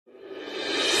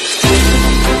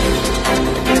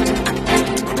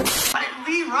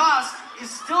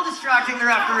the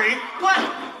referee. What?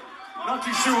 Not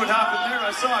too sure what happened there.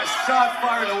 I saw a shot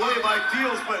fired away by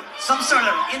Deals, but... Some sort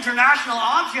of international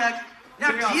object.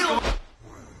 Now, Deals...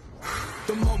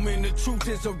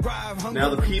 Now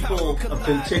the people of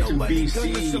Penticton,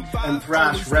 BC and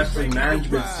Thrash Wrestling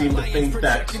Management seem to think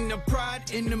that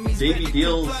Davey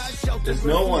Deals is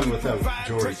no one without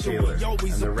Jory Taylor and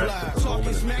the rest of the moment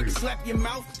of truth.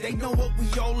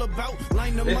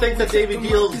 They think that Davey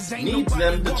Deals needs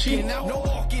them to cheat.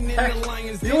 Heck,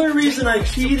 the only reason I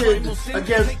cheated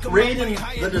against Rayden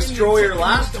The Destroyer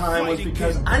last time was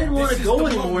because I didn't want to go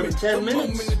any more than 10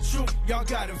 minutes.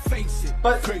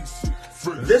 But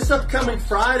this upcoming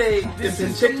Friday in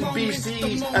Penticton,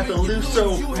 BC at the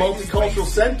Luso Multicultural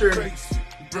Center,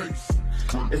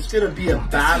 it's going to be a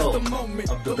battle of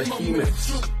the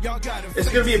behemoths. It's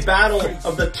going to be a battle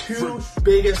of the two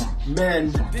biggest men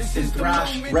in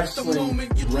thrash wrestling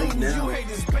right now.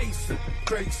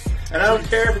 And I don't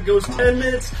care if it goes 10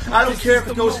 minutes, I don't care if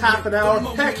it goes half an hour,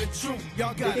 heck, it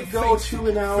could go to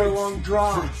an hour-long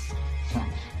draw.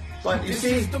 But you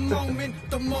see,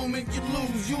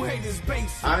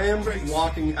 I am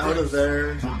walking out of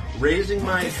there, raising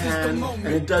my hand, and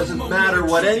it doesn't matter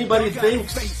what anybody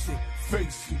thinks.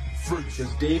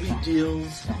 Because Davey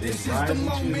Deals is rising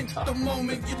to the top.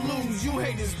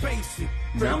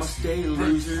 Namaste,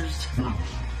 losers.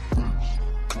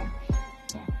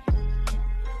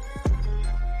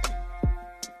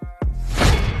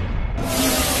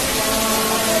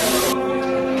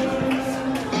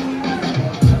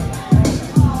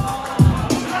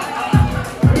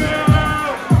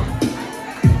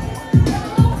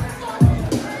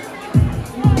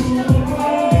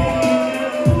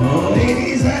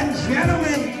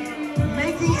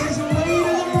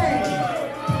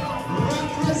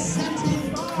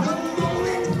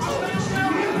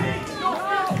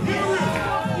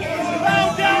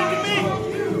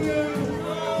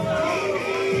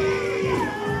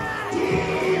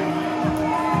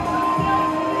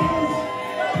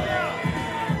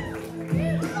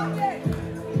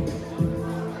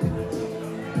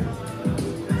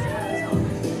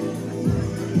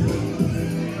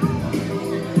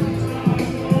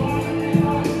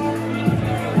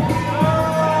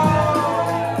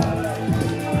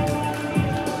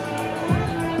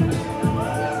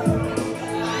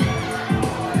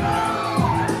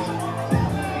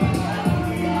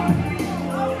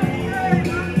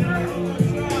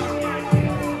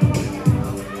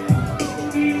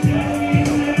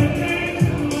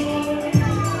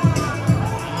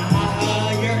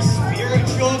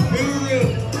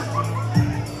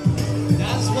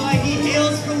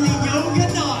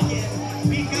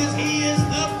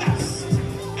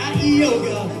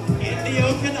 Yoga in the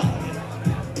Okanagan.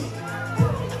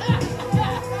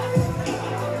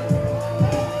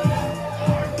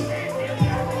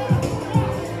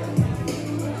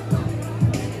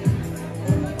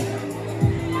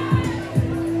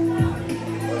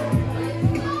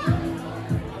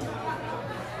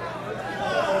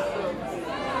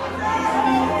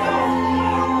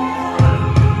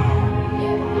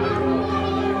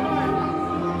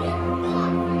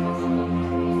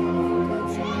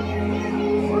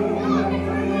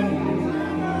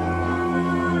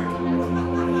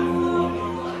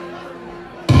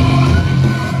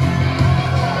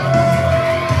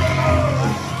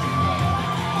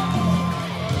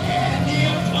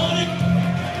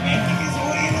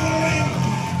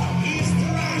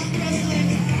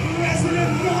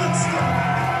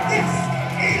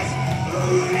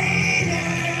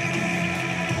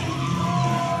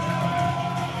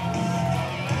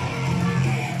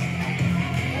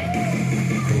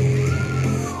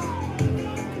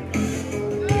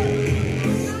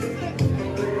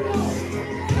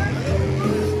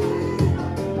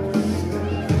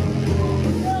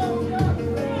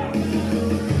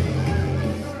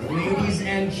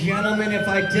 Gentlemen, if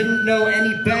I didn't know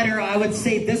any better, I would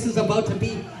say this is about to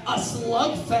be a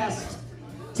slugfest.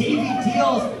 Davey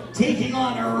Deals taking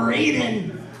on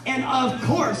Rayden. And of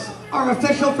course, our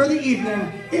official for the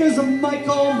evening is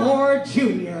Michael Moore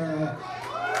Jr.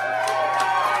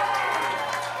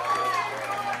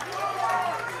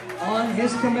 On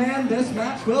his command, this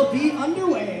match will be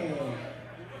underway.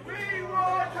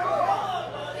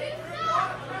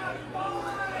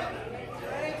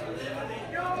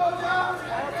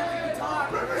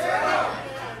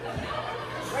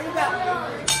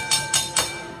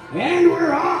 And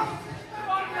we're off!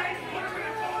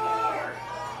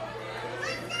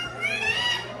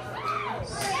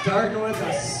 Starting with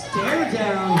a stare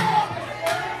down.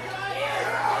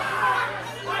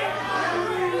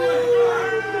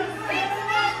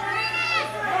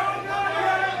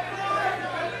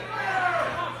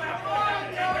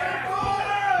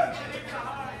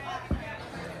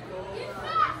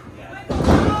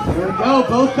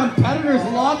 go, both competitors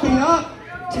locking up.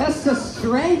 Test the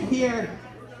strength here.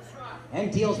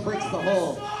 And Deals breaks the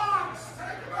hold.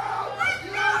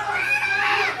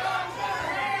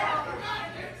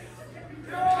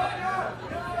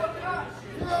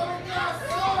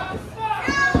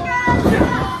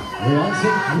 Once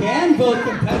again, both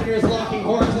competitors locking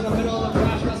horns in the middle of the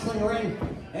Thrash wrestling ring.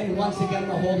 And once again,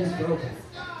 the hold is broken.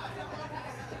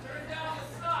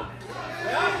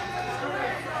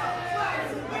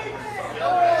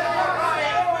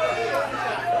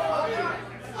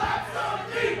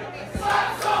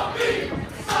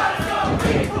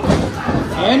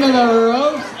 Into the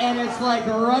ropes, and it's like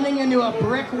running into a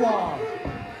brick wall.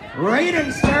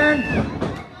 Rayden's turn,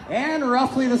 and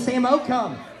roughly the same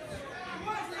outcome.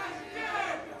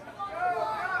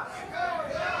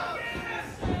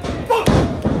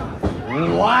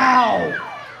 Wow!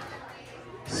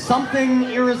 Something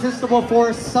irresistible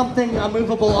force, something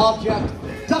immovable object.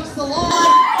 Ducks the line!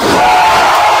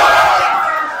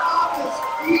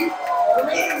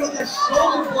 Rayden with a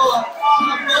shoulder block to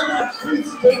the moment of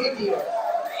truth's Davey Deals.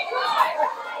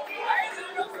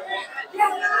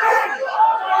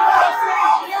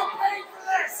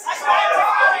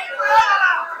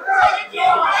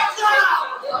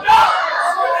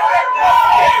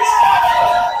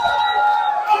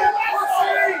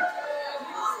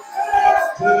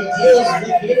 Davey Deals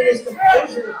regained his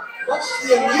composure, much to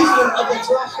the amusement of the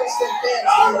Thrash wrestling fans.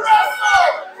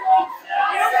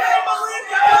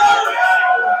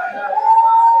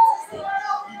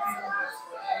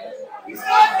 He's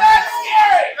not that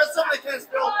scary! That's something they can't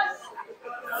spell.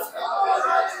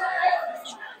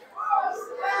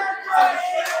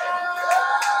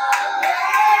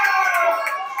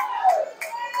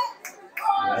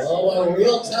 Oh, a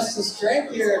real test of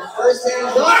strength here. First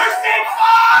hand's up.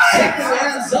 Second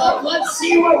hand's up. Let's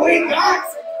see what we got.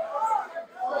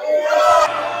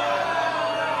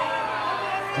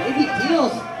 Davey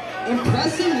Deals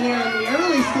impressing here in the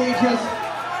early stages.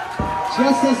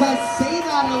 Just as I say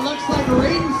that, it looks like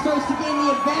Rayden starts to gain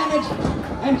the advantage.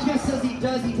 And just as he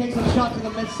does, he takes a shot to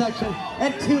the midsection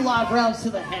and 2 live rounds to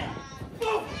the head.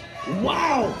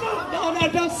 Wow! No,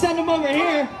 don't send him over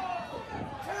here.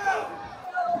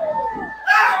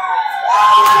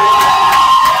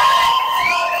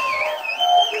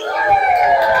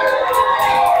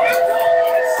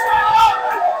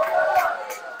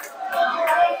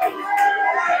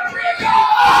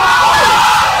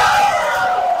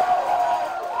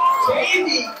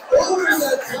 Davey over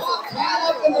the top, pad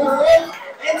up in the ring,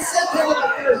 and sent him to the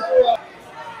first row.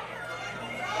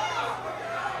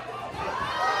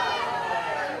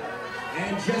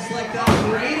 And just like that,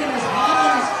 Rayden is hot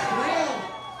on his trail,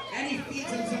 and he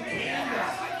feeds him some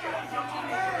canvas.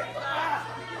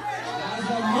 As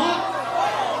a muck.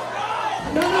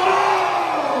 No!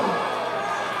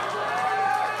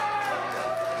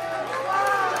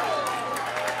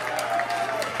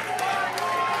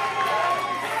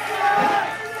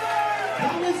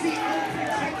 That was the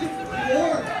unprotected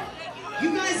floor. You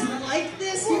guys like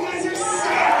this? You guys are sick.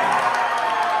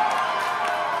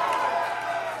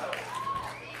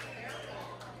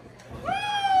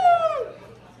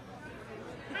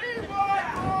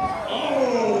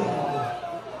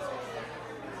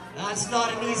 That's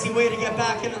not an easy way to get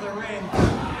back into the ring.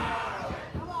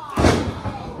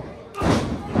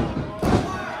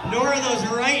 Nor are those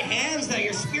right hands that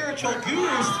your spiritual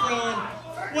guru's throwing.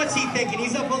 What's he thinking?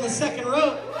 He's up on the second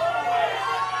rope.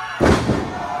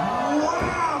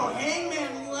 Wow!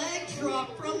 Hangman leg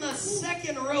drop from the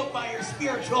second rope by your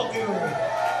spiritual guru.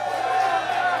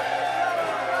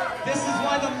 This is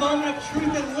why the moment of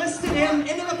truth enlisted him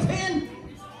into the pin.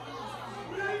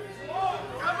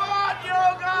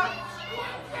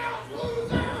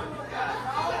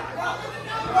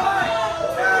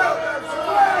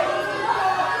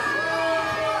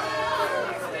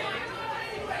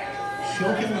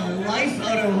 Choking the life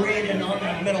out of Rayden on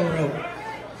that middle rope.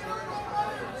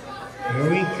 Here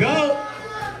we go.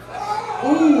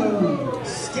 Ooh,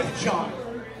 stiff chop.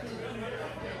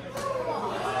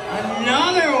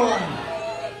 Another one.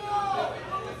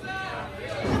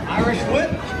 Irish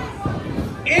whip.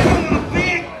 Into the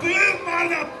big boot by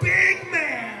the big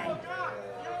man.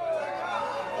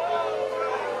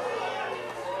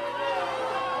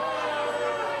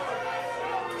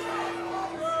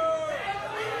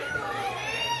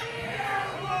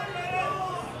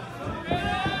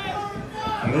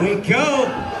 Here we go.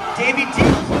 Davey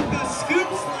Deals with the scoop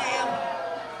slam.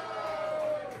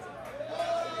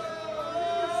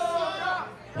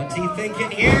 What's he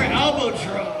thinking here? Elbow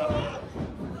drop.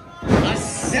 A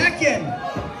second.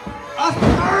 A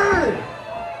third.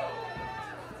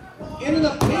 Into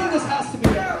the pin, this has to be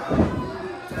it.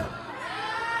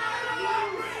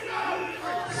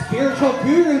 Spiritual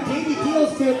Guru Davey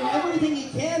Deals doing everything he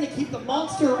can to keep the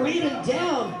monster Rayden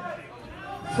down.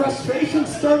 Frustration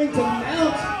starting to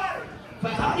mount.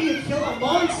 But how do you kill a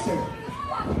monster?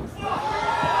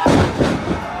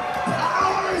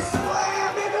 Power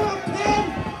slam into a pin!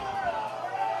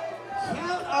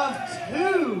 Count of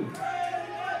 2.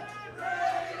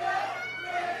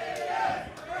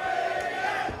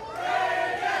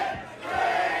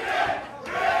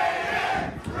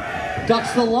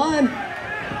 Ducks the line.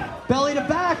 Belly to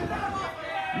back.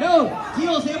 No.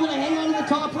 Deals able to hang on to the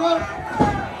top rope.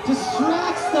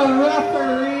 Distracts the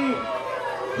referee.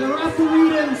 The referee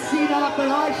didn't see that, but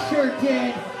I sure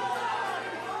did.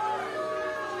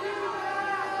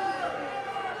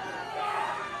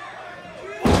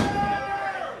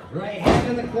 Right hand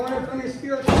in the corner from your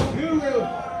spiritual guru.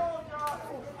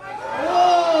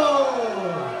 Whoa!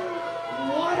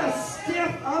 What a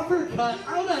stiff uppercut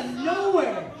out of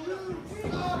nowhere.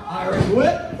 Irish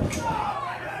whip.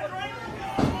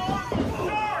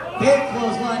 Big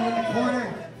clothesline in the corner.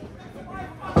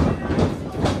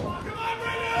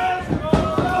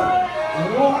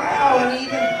 Wow, an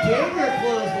even bigger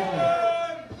clothesline.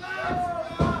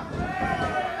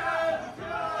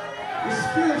 Your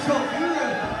spiritual guru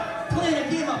playing a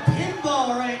game of pinball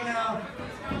right now.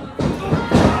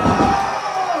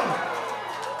 Oh!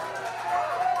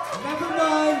 Never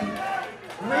mind.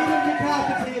 Rayden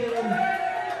decapitated him.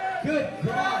 Good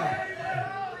God.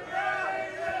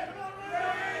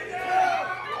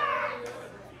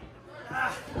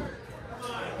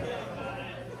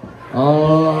 Oh.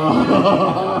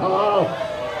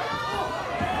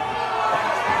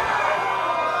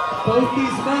 Both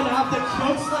these men have the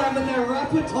choke slam in their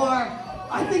repertoire.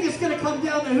 I think it's going to come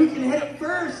down to who can hit it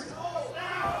first.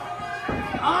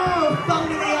 Oh, thumb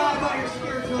to the eye by your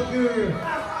spiritual guru.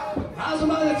 Has him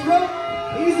by the throat.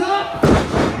 He's up.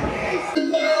 He's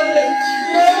by the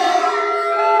throat.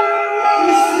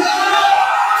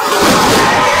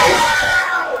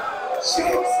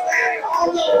 Choke slam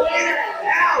all the way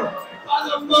down on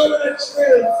the moment of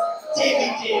truth. Davey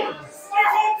Deals. Our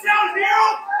hometown hero!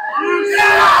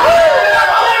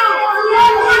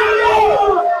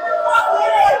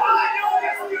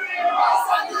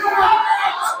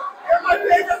 You're my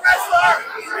favorite wrestler!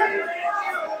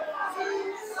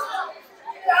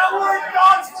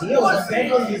 Deals,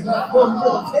 thankfully he's not going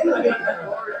for the pin right now.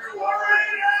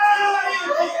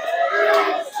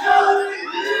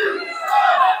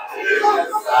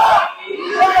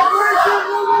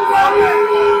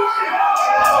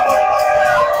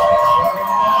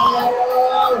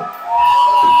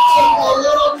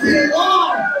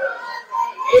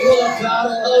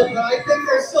 But I think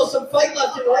there's still some fight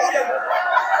left in Rayden.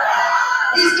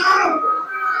 He's got him!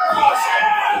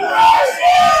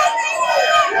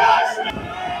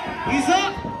 He's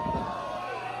up!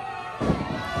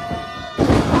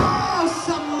 Oh,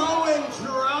 Samoan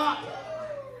drop!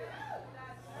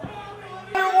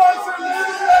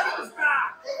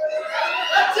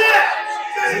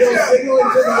 Still signaling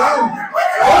to the end.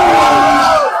 Oh!